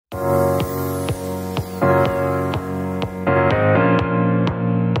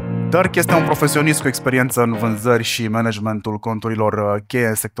Dirk este un profesionist cu experiență în vânzări și managementul conturilor cheie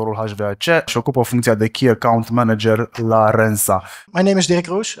în sectorul HVAC și ocupă funcția de Key Account Manager la Rensa. My name is Dirk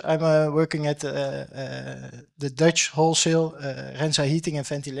Roes. I'm working at the Dutch wholesale Rensa Heating and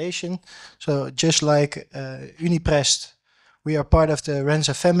Ventilation. So just like Uniprest, we are part of the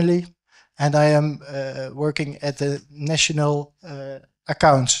Rensa family, and I am working at the national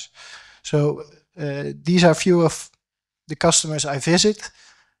accounts. So these are few of the customers I visit.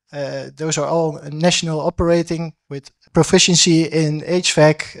 Those are all national operating with proficiency in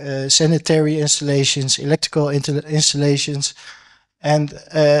HVAC, sanitary installations, electrical installations, and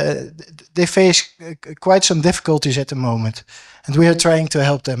they face quite some difficulties at the moment. And we are trying to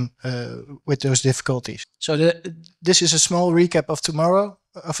help them with those difficulties. So this is a small recap of tomorrow,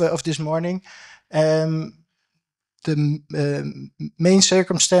 of this morning. The main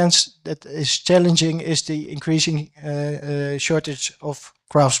circumstance that is challenging is the increasing shortage of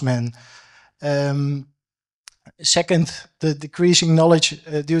craftsmen. Second, the decreasing knowledge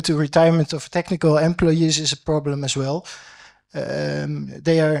due to retirement of technical employees is a problem as well.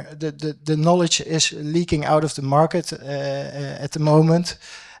 The knowledge is leaking out of the market at the moment,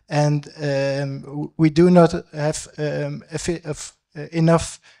 and we do not have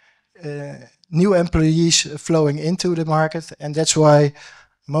enough new employees flowing into the market, and that's why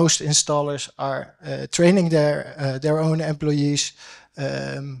most installers are training their own employees,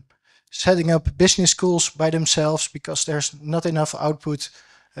 setting up business schools by themselves because there's not enough output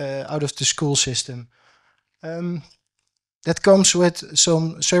out of the school system. That comes with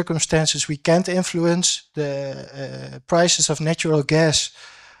some circumstances we can't influence. The prices of natural gas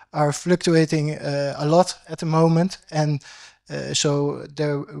are fluctuating a lot at the moment, and so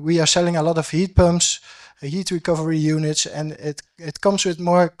we are selling a lot of heat pumps, heat recovery units, and it comes with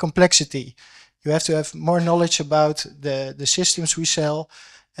more complexity. You have to have more knowledge about the systems we sell,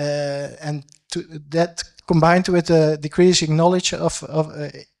 and that combined with the decreasing knowledge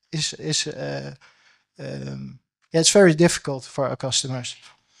it's very difficult for our customers.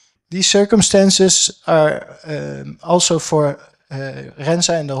 These circumstances are also for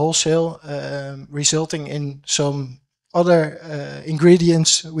Rensa and the wholesale resulting in some other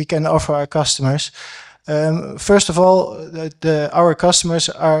ingredients we can offer our customers. First of all, our customers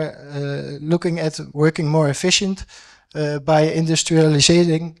are looking at working more efficient by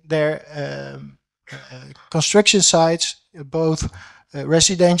industrializing their construction sites, both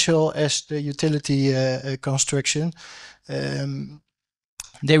residential as the utility construction.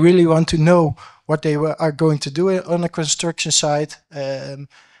 They really want to know what they are going to do on a construction site,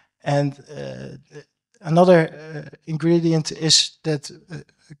 and another ingredient is that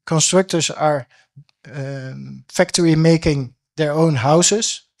constructors are factory making their own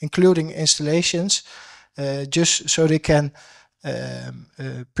houses, including installations, just so they can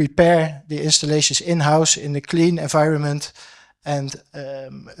prepare the installations in-house in a clean environment, and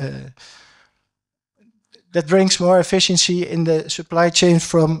that brings more efficiency in the supply chain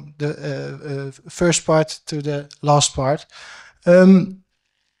from the first part to the last part.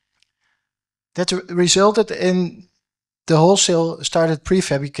 That resulted in the wholesale started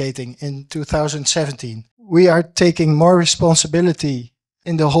prefabricating in 2017. We are taking more responsibility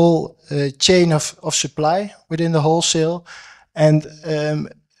in the whole chain of supply within the wholesale, and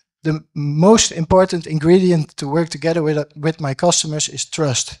the most important ingredient to work together with my customers is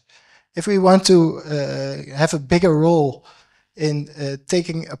trust. If we want to have a bigger role in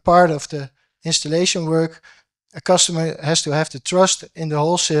taking a part of the installation work, a customer has to have the trust in the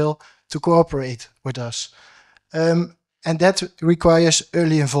wholesale to cooperate with us. And that requires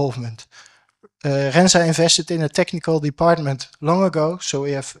early involvement. Rensa invested in a technical department long ago, so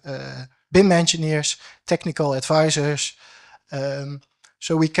we have BIM engineers, technical advisors,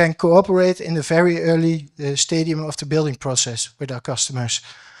 so we can cooperate in the very early stadium of the building process with our customers.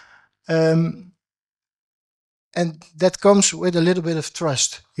 And that comes with a little bit of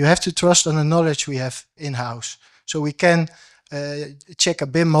trust. You have to trust on the knowledge we have in-house. So we can check a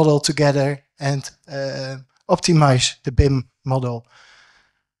BIM model together and optimize the BIM model.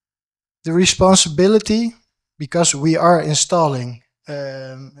 The responsibility, because we are installing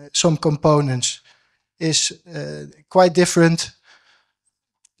some components, is quite different.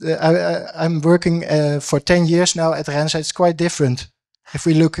 I'm working for 10 years now at Rensa. It's quite different if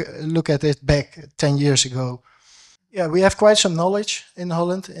we look at it back 10 years ago. Yeah, we have quite some knowledge in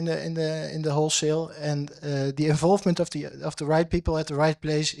Holland in the wholesale, and the involvement of the right people at the right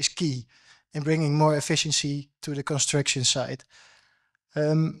place is key in bringing more efficiency to the construction site.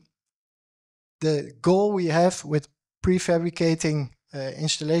 The goal we have with prefabricating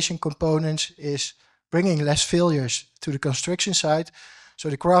installation components is bringing less failures to the construction site, so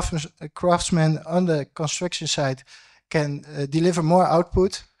the craftsman on the construction site can deliver more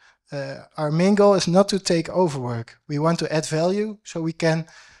output. Our main goal is not to take over work. We want to add value so we can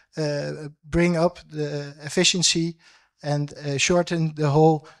bring up the efficiency and shorten the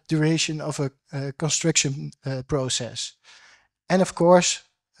whole duration of a construction process. And of course,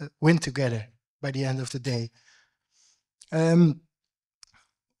 win together by the end of the day.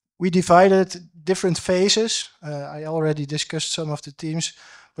 We divided different phases. I already discussed some of the teams,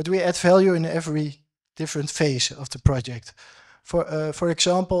 but we add value in every different phase of the project. For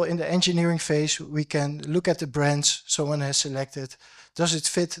example, in the engineering phase, we can look at the brands someone has selected. Does it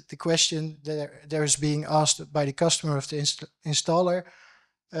fit the question that is being asked by the customer of the installer?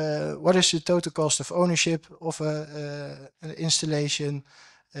 What is the total cost of ownership of an installation?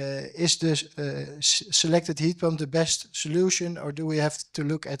 Is the selected heat pump the best solution, or do we have to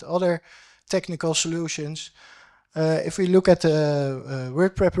look at other technical solutions? If we look at the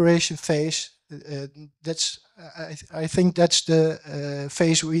work preparation phase, I think that's the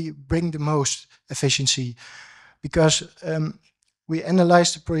phase we bring the most efficiency, because we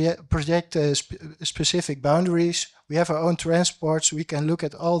analyze the project specific boundaries. We have our own transports. We can look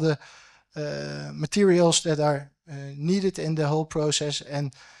at all the materials that are needed in the whole process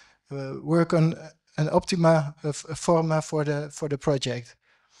and work on an optima forma for the project.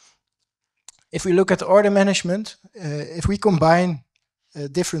 If we look at order management, if we combine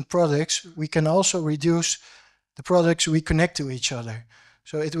different products, we can also reduce the products we connect to each other.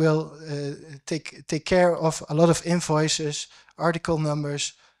 So it will take care of a lot of invoices, article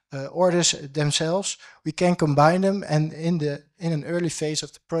numbers, orders themselves. We can combine them, and in an early phase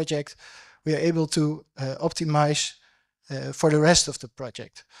of the project, we are able to optimize for the rest of the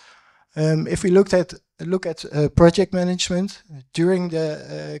project. If we look at project management during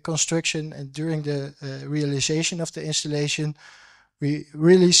the construction and during the realization of the installation, we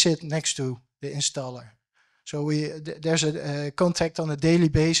really sit next to the installer. So there's a contact on a daily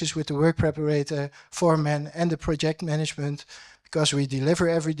basis with the work preparator, foreman, and the project management, because we deliver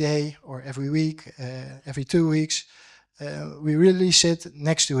every day or every week, every 2 weeks. We really sit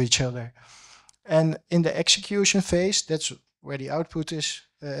next to each other. And in the execution phase, that's where the output is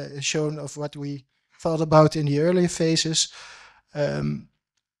shown of what we thought about in the earlier phases.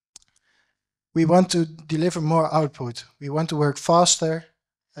 We want to deliver more output. We want to work faster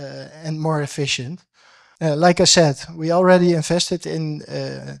and more efficient. Like I said, we already invested in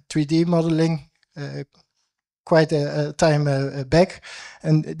 3D modeling quite a time back.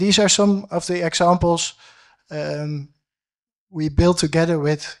 And these are some of the examples we built together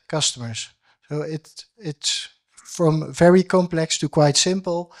with customers. So it's from very complex to quite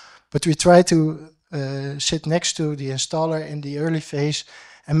simple, but we try to sit next to the installer in the early phase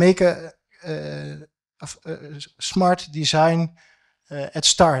and make a smart design at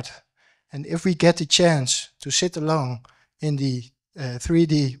start. And if we get the chance to sit along in the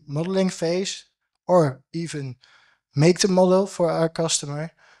 3D modeling phase, or even make the model for our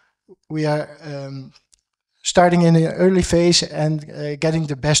customer, we are starting in the early phase and getting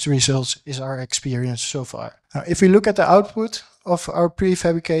the best results is our experience so far. Now, if we look at the output of our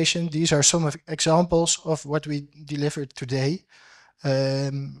prefabrication, these are some examples of what we delivered today.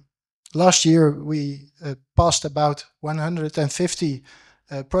 Last year we passed about 150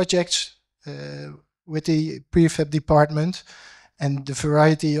 projects with the prefab department, and the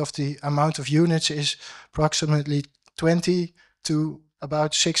variety of the amount of units is approximately 20 to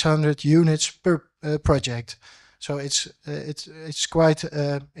about 600 units per project. So it's quite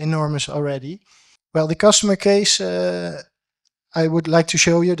enormous already. Well, the customer case I would like to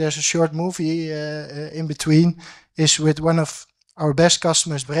show you, there's a short movie in between, is with one of our best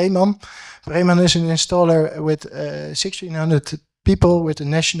customers, Breman. Breman is an installer with 1,600 people with a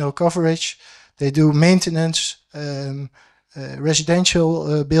national coverage. They do maintenance,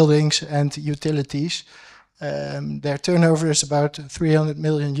 residential buildings and utilities. Their turnover is about 300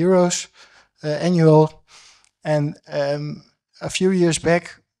 million euros annual. And a few years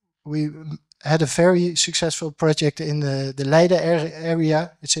back, we had a very successful project in the Leiden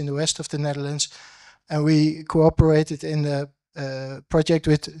area. It's in the west of the Netherlands. And we cooperated in the project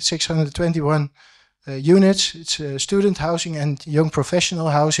with 621 units. It's student housing and young professional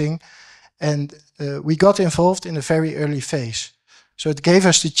housing. And we got involved in a very early phase. So it gave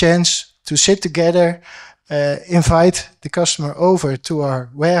us the chance to sit together, invite the customer over to our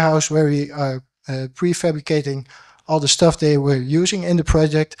warehouse where we are prefabricating all the stuff they were using in the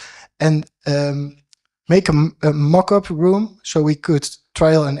project, and make a mock-up room so we could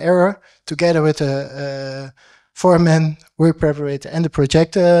trial and error together with a foreman, work preparator, and the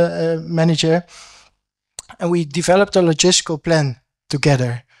project manager. And we developed a logistical plan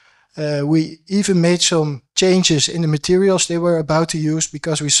together. We even made some changes in the materials they were about to use,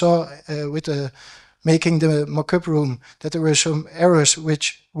 because we saw with making the mock-up room that there were some errors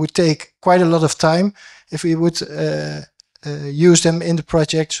which would take quite a lot of time if we would use them in the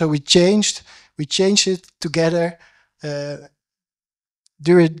project. So we changed it together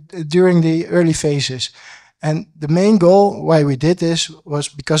during the early phases. And the main goal why we did this was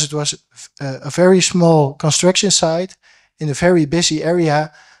because it was a very small construction site in a very busy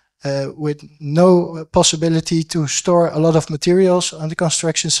area, with no possibility to store a lot of materials on the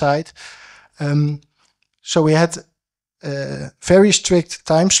construction site. So we had very strict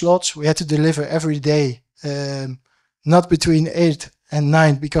time slots. We had to deliver every day, not between 8 and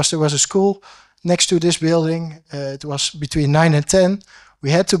 9, because there was a school next to this building. It was between 9 and 10.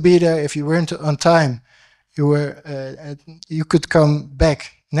 We had to be there. If you weren't on time, you could come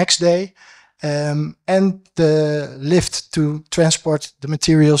back next day. And the lift to transport the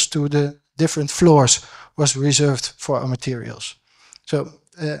materials to the different floors was reserved for our materials. So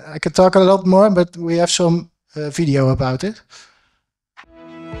I could talk a lot more, but we have some video about it.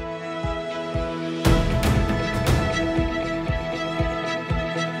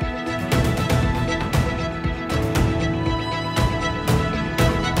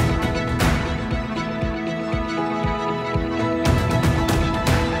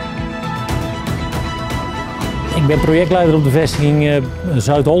 Ik ben projectleider op de vestiging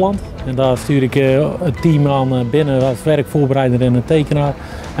Zuid-Holland. En daar stuur ik het team aan binnen als werkvoorbereider en een tekenaar.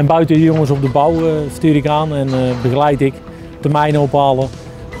 En buiten de jongens op de bouw stuur ik aan en begeleid ik. Termijnen ophalen,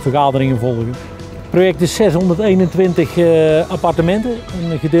 vergaderingen volgen. Het project is 621 appartementen.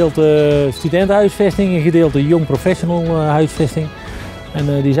 Een gedeelte studentenhuisvesting, een gedeelte jong professional huisvesting.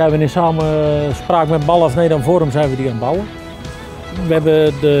 En die zijn we in samenspraak met Balaf Nederland Forum zijn we die aan het bouwen. We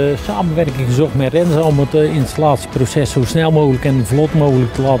hebben de samenwerking gezocht met Rensa om het installatieproces zo snel mogelijk en vlot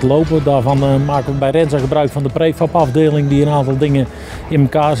mogelijk te laten lopen. Daarvan maken we bij Rensa gebruik van de prefabafdeling die een aantal dingen in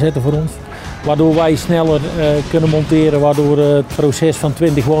elkaar zetten voor ons. Waardoor wij sneller kunnen monteren, waardoor het proces van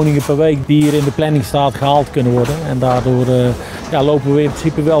 20 woningen per week die hier in de planning staat gehaald kunnen worden. En daardoor lopen we in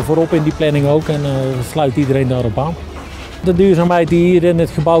principe wel voorop in die planning ook en sluit iedereen daarop aan. De duurzaamheid die hier in het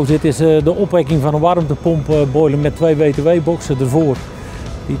gebouw zit is de opwekking van een warmtepompboiler met 2 WTW-boxen ervoor.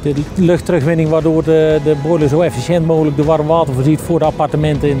 De luchtterugwinning waardoor de boiler zo efficiënt mogelijk de warm water voorziet voor de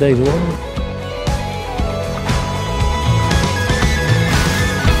appartementen in deze woning.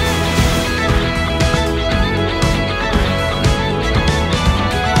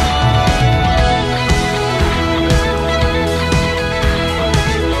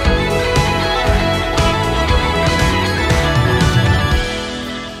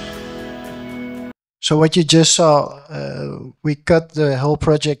 So what you just saw, we cut the whole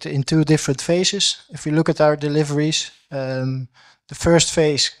project in 2 different phases. If we look at our deliveries, the first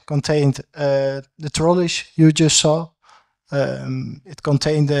phase contained the trolleys you just saw. It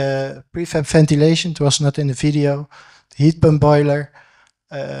contained the prefab ventilation, it was not in the video, the heat pump boiler,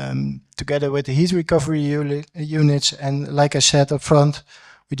 together with the heat recovery units. And like I said up front,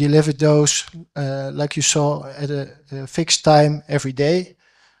 we delivered those, like you saw, at a fixed time every day.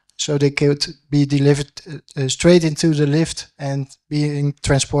 So they could be delivered straight into the lift and being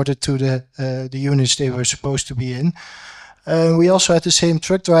transported to the units they were supposed to be in. We also had the same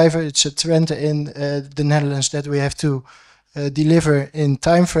truck driver. It's a trend in the Netherlands that we have to deliver in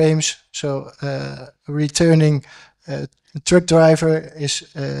time frames. So returning truck driver is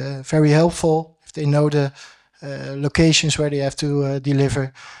very helpful if they know the locations where they have to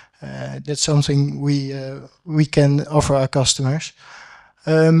deliver. That's something we can offer our customers.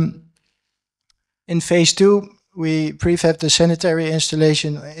 In phase 2, we prefabbed the sanitary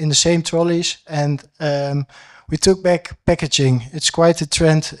installation in the same trolleys, and we took back packaging. It's quite a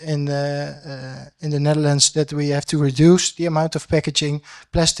trend in the Netherlands that we have to reduce the amount of packaging,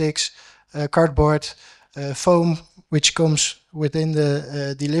 plastics, cardboard, foam, which comes within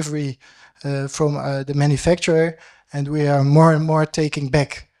the delivery from the manufacturer, and we are more and more taking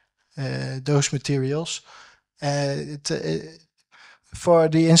back those materials. For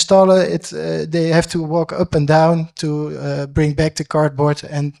the installer, they have to walk up and down to bring back the cardboard,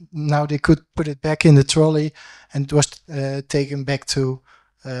 and now they could put it back in the trolley, and it was taken back to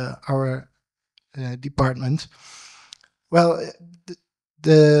our department. Well,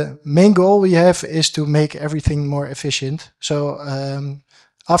 the main goal we have is to make everything more efficient. So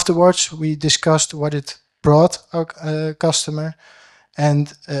afterwards, we discussed what it brought our customer,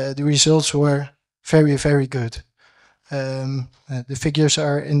 and the results were very, very good. The figures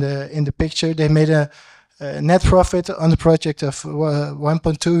are in the picture. They made a net profit on the project of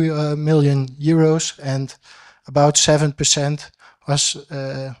 1.2 million euros, and about 7% was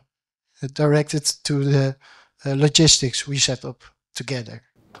directed to the logistics we set up together.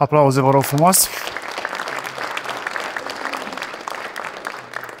 Aplauze, vă rog frumos.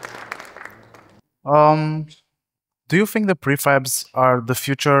 Do you think the prefabs are the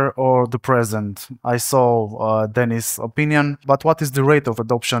future or the present? I saw Dennis' opinion, but what is the rate of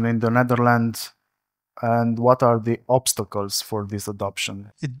adoption in the Netherlands and what are the obstacles for this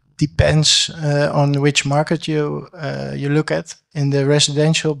adoption? It depends on which market you look at. In the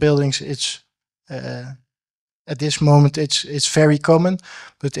residential buildings, it's at this moment it's very common.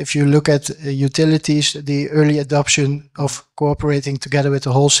 But if you look at utilities, the early adoption of cooperating together with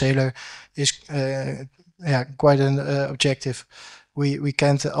the wholesaler is quite an objective we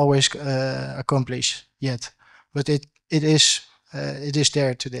can't always accomplish yet. But it is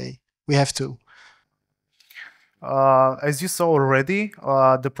there today. We have to. As you saw already,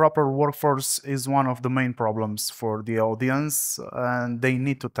 the proper workforce is one of the main problems for the audience, and they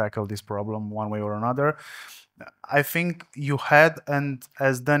need to tackle this problem one way or another. I think you had, and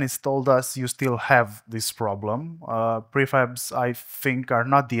as Dennis told us, you still have this problem. Prefabs, I think, are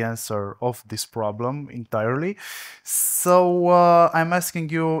not the answer of this problem entirely. So I'm asking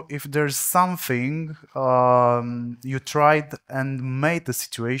you if there's something you tried and made the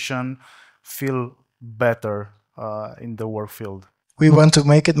situation feel better in the work field. We want to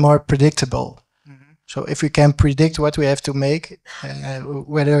make it more predictable. So if we can predict what we have to make,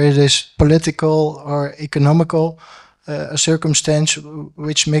 whether it is political or economical, a circumstance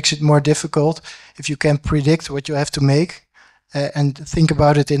which makes it more difficult, if you can predict what you have to make and think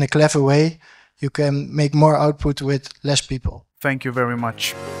about it in a clever way, you can make more output with less people. Thank you very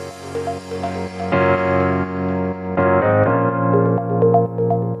much.